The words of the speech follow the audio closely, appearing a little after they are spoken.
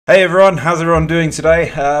Hey everyone, how's everyone doing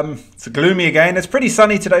today? It's gloomy again. It's pretty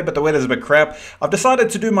sunny today, but the weather's a bit crap. I've decided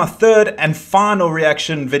to do my third and final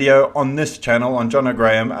reaction video on this channel, on John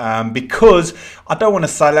O'Graham, because I don't want to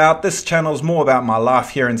sell out. This channel is more about my life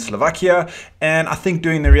here in Slovakia, and I think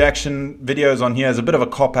doing the reaction videos on here is a bit of a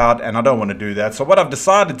cop-out, and I don't want to do that. So what I've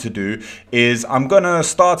decided to do is I'm going to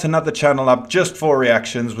start another channel up just for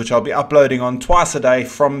reactions, which I'll be uploading on twice a day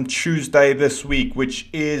from Tuesday this week, which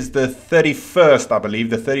is the 31st, I believe,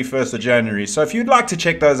 the 31st of January. So if you'd like to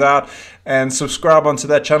check those out and subscribe onto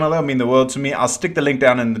that channel, that'll mean the world to me. I'll stick the link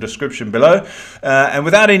down in the description below. And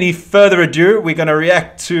without any further ado, we're going to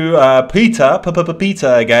react to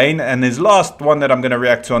PPPíter again. And his last one that I'm going to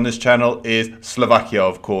react to on this channel is Slovakia,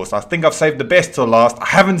 of course. I think I've saved the best till last. I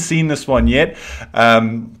haven't seen this one yet.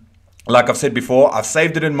 Like I've said before, I've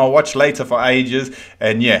saved it in my watch later for ages.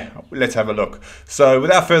 And yeah, let's have a look. So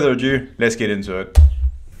without further ado, let's get into it.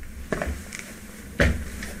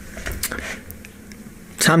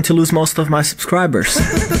 Time to lose most of my subscribers.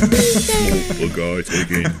 The guy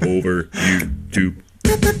taking over YouTube.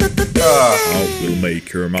 I will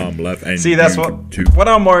make your mom laugh and see, that's what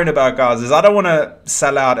I'm worried about, guys, is I don't want to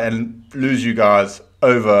sell out and lose you guys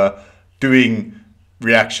over doing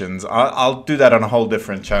reactions. I'll do that on a whole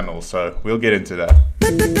different channel, so we'll get into that.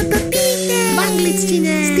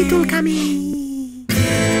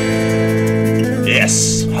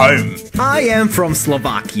 Yes, home. I am from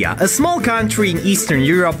Slovakia, a small country in Eastern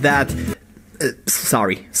Europe that...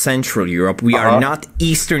 sorry, Central Europe. We are not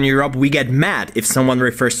Eastern Europe. We get mad if someone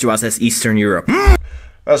refers to us as Eastern Europe.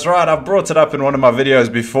 That's right, I've brought it up in one of my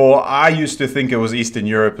videos before. I used to think it was Eastern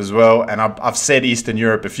Europe as well, and I've said Eastern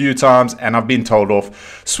Europe a few times, and I've been told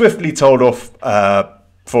off, swiftly told off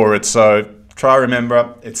for it, so try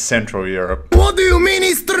remember, it's Central Europe. What do you mean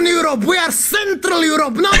Eastern Europe? We are Central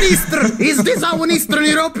Europe, not Eastern. Is this how an Eastern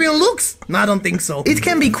European looks? No, I don't think so. It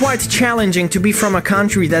can be quite challenging to be from a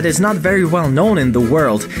country that is not very well known in the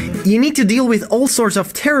world. You need to deal with all sorts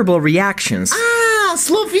of terrible reactions. Ah,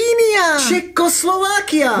 Slovenia!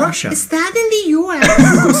 Czechoslovakia! Russia. Is that in the US?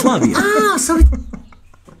 Yugoslavia. Ah, so...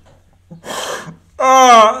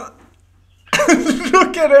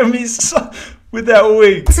 Look at him, he's so... with that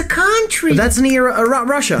wig. It's a country. That's near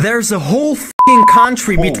Russia. There's a whole f***ing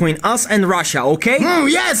country between us and Russia, okay?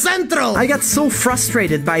 Yeah, Central. I got so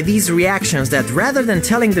frustrated by these reactions that rather than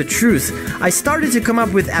telling the truth, I started to come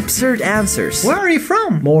up with absurd answers. Where are you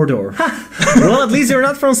from? Mordor. Well, at least you're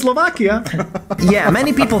not from Slovakia. Yeah,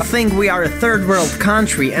 many people think we are a third world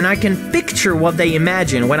country, and I can picture what they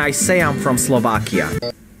imagine when I say I'm from Slovakia.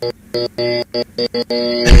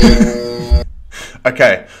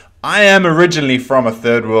 Okay. I am originally from a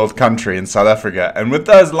third world country in South Africa, and with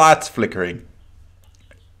those lights flickering,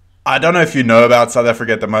 I don't know if you know about South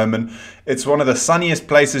Africa at the moment. It's one of the sunniest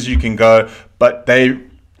places you can go, but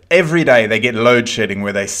every day they get load shedding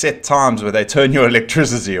where they set times where they turn your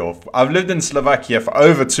electricity off. I've lived in Slovakia for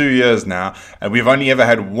over 2 years now, and we've only ever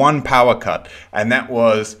had one power cut, and that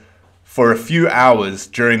was for a few hours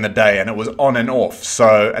during the day, and it was on and off.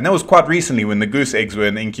 So, and that was quite recently when the goose eggs were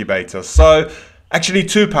in the incubator. So actually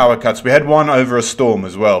 2 power cuts. We had one over a storm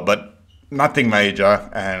as well, but nothing major,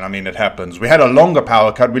 and I mean, it happens. We had a longer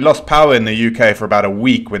power cut. We lost power in the UK for about a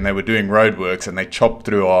week when they were doing roadworks, and they chopped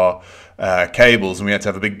through our cables, and we had to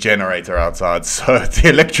have a big generator outside. So the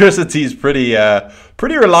electricity is pretty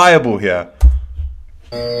reliable here.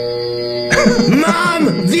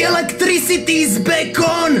 Mom, the electricity is back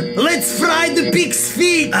on. Let's fry the pig's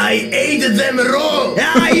feet. I ate them raw.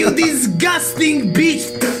 Ah, you disgusting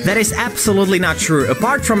bitch. That is absolutely not true.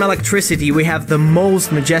 Apart from electricity, we have the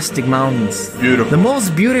most majestic mountains. Beautiful. The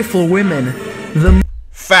most beautiful women.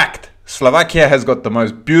 Fact. Slovakia has got the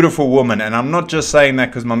most beautiful woman, and I'm not just saying that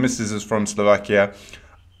because my missus is from Slovakia.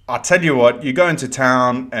 I'll tell you what, you go into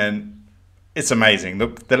town and it's amazing.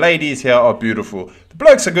 The ladies here are beautiful. The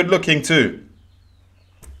blokes are good looking too.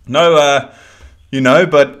 No, you know,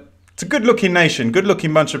 but it's a good looking nation, good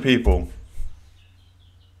looking bunch of people.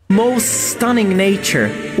 Most stunning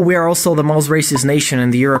nature. We are also the most racist nation in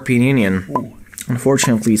the European Union.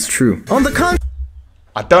 Unfortunately, it's true. On the contrary,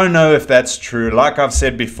 I don't know if that's true. Like I've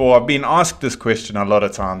said before, I've been asked this question a lot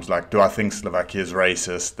of times, like, do I think Slovakia is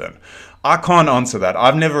racist? And I can't answer that.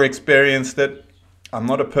 I've never experienced it. I'm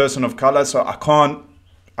not a person of color, so I can't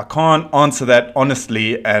answer that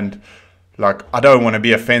honestly, and like, I don't want to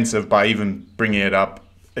be offensive by even bringing it up.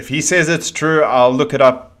 If he says it's true, I'll look it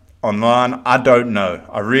up online. I don't know.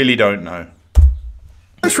 I really don't know.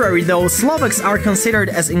 Contrary though, Slovaks are considered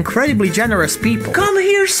as incredibly generous people. Come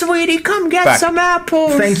here, sweetie, come get some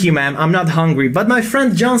apples. Thank you, ma'am. I'm not hungry, but my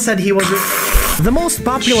friend John said he was... The most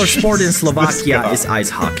popular sport in Slovakia is ice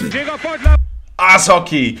hockey. Ice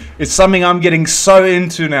hockey is something I'm getting so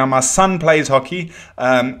into now. My son plays hockey.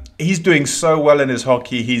 He's doing so well in his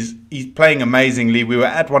hockey. He's playing amazingly. We were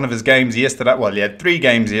at one of his games yesterday. Well, he had 3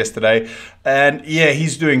 games yesterday. And yeah,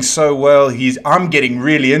 he's doing so well. I'm getting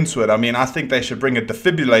really into it. I mean, I think they should bring a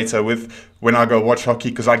defibrillator when I go watch hockey,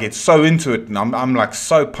 because I get so into it and I'm like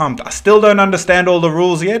so pumped. I still don't understand all the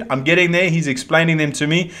rules yet. I'm getting there. He's explaining them to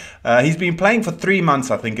me. He's been playing for 3 months,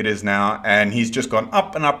 I think it is now, and he's just gone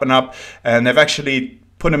up and up and up. And they've actually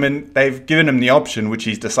put him in. They've given him the option, which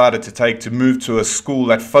he's decided to take, to move to a school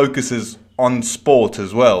that focuses on sport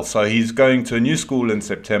as well. So he's going to a new school in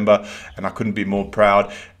September, and I couldn't be more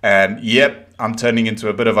proud. And yep, I'm turning into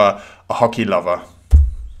a bit of a hockey lover.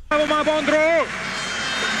 Listen to the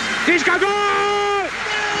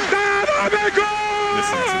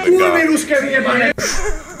guy.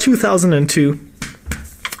 2002.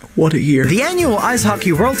 What a year. The annual Ice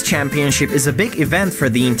Hockey World Championship is a big event for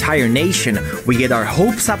the entire nation. We get our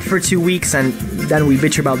hopes up for 2 weeks and then we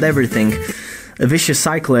bitch about everything. A vicious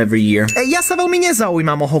cycle every year. Ja sa veľmi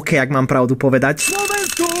nezaujímam o hokej, ak mám pravdu povedať.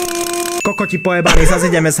 Slovensko! Kokoti pojebaní, zase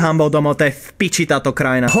ideme s hambou domov, to je v piči táto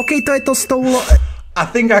krajina. Hokej to je to s tou... I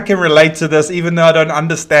think I can relate to this, even though I don't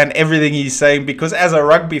understand everything he's saying, because as a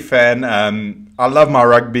rugby fan, I love my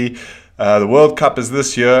rugby. The World Cup is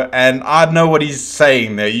this year, and I know what he's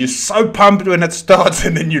saying there. You're so pumped when it starts,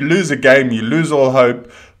 and then you lose a game, you lose all hope.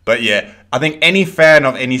 But yeah, I think any fan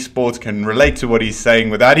of any sport can relate to what he's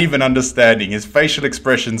saying without even understanding. His facial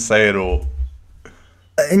expressions say it all.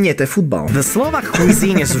 Nie, to je futbal. The Slovak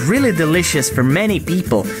cuisine is really delicious for many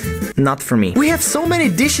people. Not for me. We have so many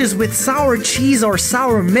dishes with sour cheese or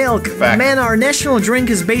sour milk. Fact. Man, our national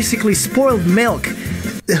drink is basically spoiled milk.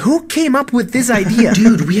 Who came up with this idea?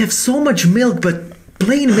 Dude, we have so much milk, but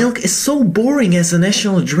plain milk is so boring as a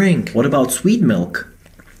national drink. What about sweet milk?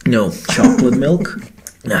 No. Chocolate milk?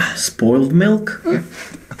 Spoiled milk?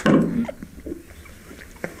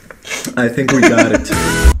 I think we got it.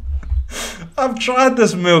 I've tried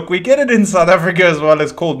this milk. We get it in South Africa as well.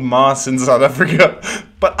 It's called Mars in South Africa.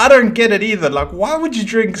 But I don't get it either. Like, why would you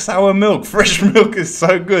drink sour milk? Fresh milk is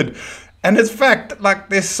so good. And it's fact, like,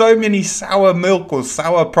 there's so many sour milk or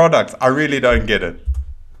sour products. I really don't get it.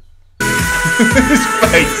 His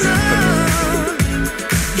face.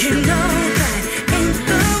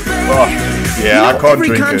 Oh. Yeah, I can't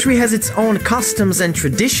drink it. Every country has its own customs and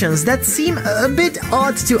traditions that seem a bit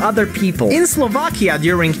odd to other people. In Slovakia,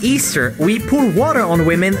 during Easter, we pour water on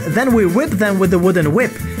women, then we whip them with a wooden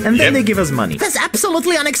whip, and then they give us money. That's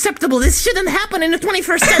absolutely unacceptable. This shouldn't happen in the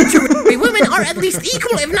 21st century. Women are at least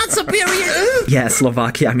equal, if not superior. Yeah,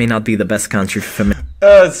 Slovakia may not be the best country for me.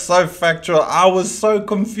 It's so factual. I was so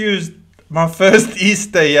confused. My first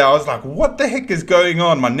Easter, yeah, I was like, what the heck is going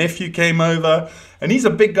on? My nephew came over. And he's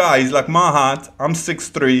a big guy. He's like my height. I'm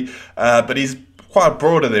 6'3", but he's quite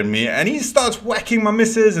broader than me. And he starts whacking my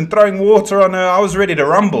missus and throwing water on her. I was ready to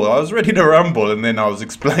rumble. And then I was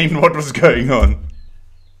explained what was going on.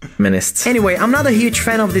 Feminists. Anyway, I'm not a huge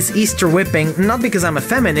fan of this Easter whipping. Not because I'm a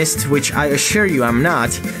feminist, which I assure you I'm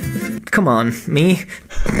not. Come on, me?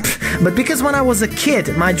 But because when I was a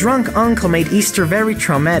kid, my drunk uncle made Easter very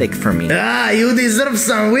traumatic for me. You deserve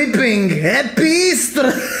some whipping. Happy Easter!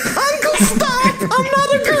 Uncle, stop! I'm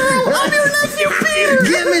not a girl! I'm your nephew, Peter!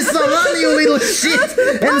 Give me some money, you little shit!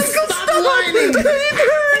 And Uncle, stop stop! whining! It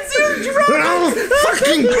hurts! You're drunk! I'll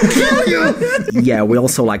fucking kill you! Yeah, we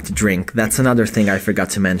also like to drink. That's another thing I forgot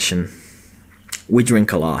to mention. We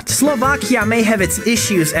drink a lot. Slovakia may have its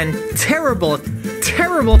issues and terrible...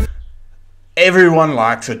 Everyone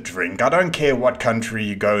likes a drink. I don't care what country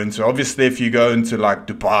you go into. Obviously, if you go into like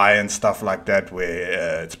Dubai and stuff like that,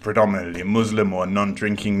 where it's predominantly Muslim or a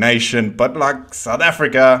non-drinking nation, but like South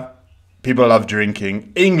Africa, people love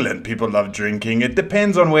drinking. England, people love drinking. It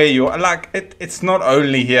depends on where you are. Like, it's not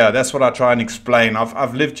only here. That's what I try and explain.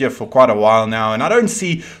 I've lived here for quite a while now, and I don't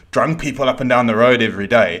see drunk people up and down the road every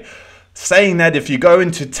day. Saying that, if you go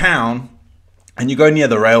into town and you go near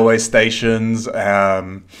the railway stations,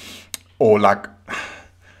 or like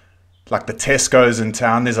the Tesco's in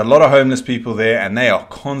town, there's a lot of homeless people there, and they are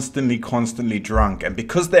constantly drunk. And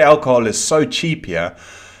because the alcohol is so cheap here,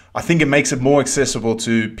 I think it makes it more accessible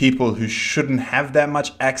to people who shouldn't have that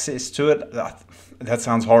much access to it. That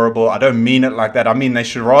sounds horrible. I don't mean it like that. I mean, they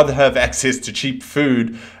should rather have access to cheap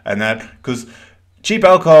food and that, because cheap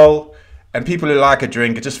alcohol and people who like a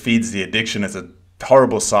drink, it just feeds the addiction. It's a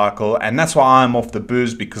horrible cycle, and that's why I'm off the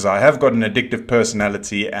booze, because I have got an addictive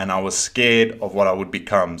personality and I was scared of what I would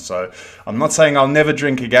become. So I'm not saying I'll never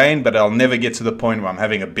drink again, but I'll never get to the point where I'm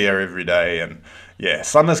having a beer every day. And yeah,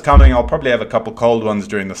 summer's coming. I'll probably have a couple cold ones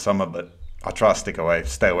during the summer, but I try to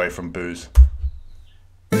stay away from booze.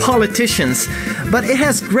 politicians, but it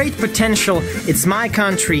has great potential. It's my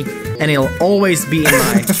country, and it'll always be in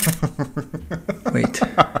my... Wait.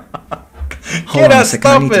 Get us,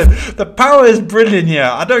 stop it! The power is brilliant here.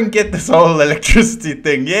 I don't get this whole electricity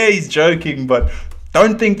thing. Yeah, he's joking, but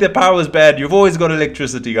don't think the power is bad. You've always got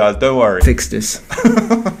electricity, guys. Don't worry. Fix this.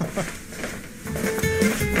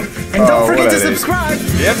 And don't forget to subscribe.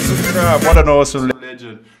 Yep, subscribe. What an awesome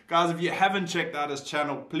legend. Guys, if you haven't checked out his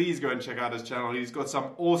channel, please go and check out his channel. He's got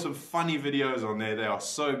some awesome, funny videos on there. They are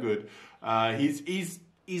so good.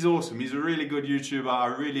 He's awesome. He's a really good YouTuber. I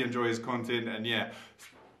really enjoy his content, and yeah,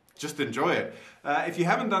 just enjoy it. If you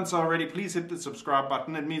haven't done so already, please hit the subscribe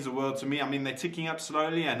button. It means the world to me. I mean, they're ticking up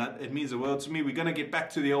slowly, and it means the world to me. We're going to get back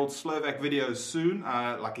to the old Slovak videos soon,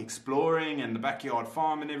 like exploring and the backyard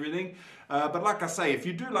farm and everything. But like I say, if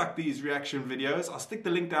you do like these reaction videos, I'll stick the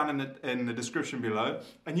link down in the description below,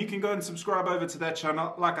 and you can go and subscribe over to that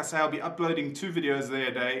channel. Like I say, I'll be uploading 2 videos there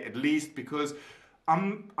a day at least, because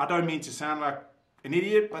I don't mean to sound like an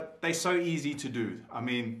idiot, but they're so easy to do. I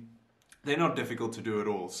mean, they're not difficult to do at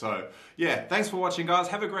all. So yeah, thanks for watching, guys.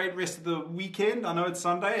 Have a great rest of the weekend. I know it's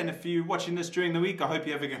Sunday, and if you're watching this during the week, I hope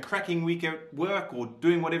you're having a cracking week at work or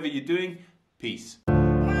doing whatever you're doing. Peace.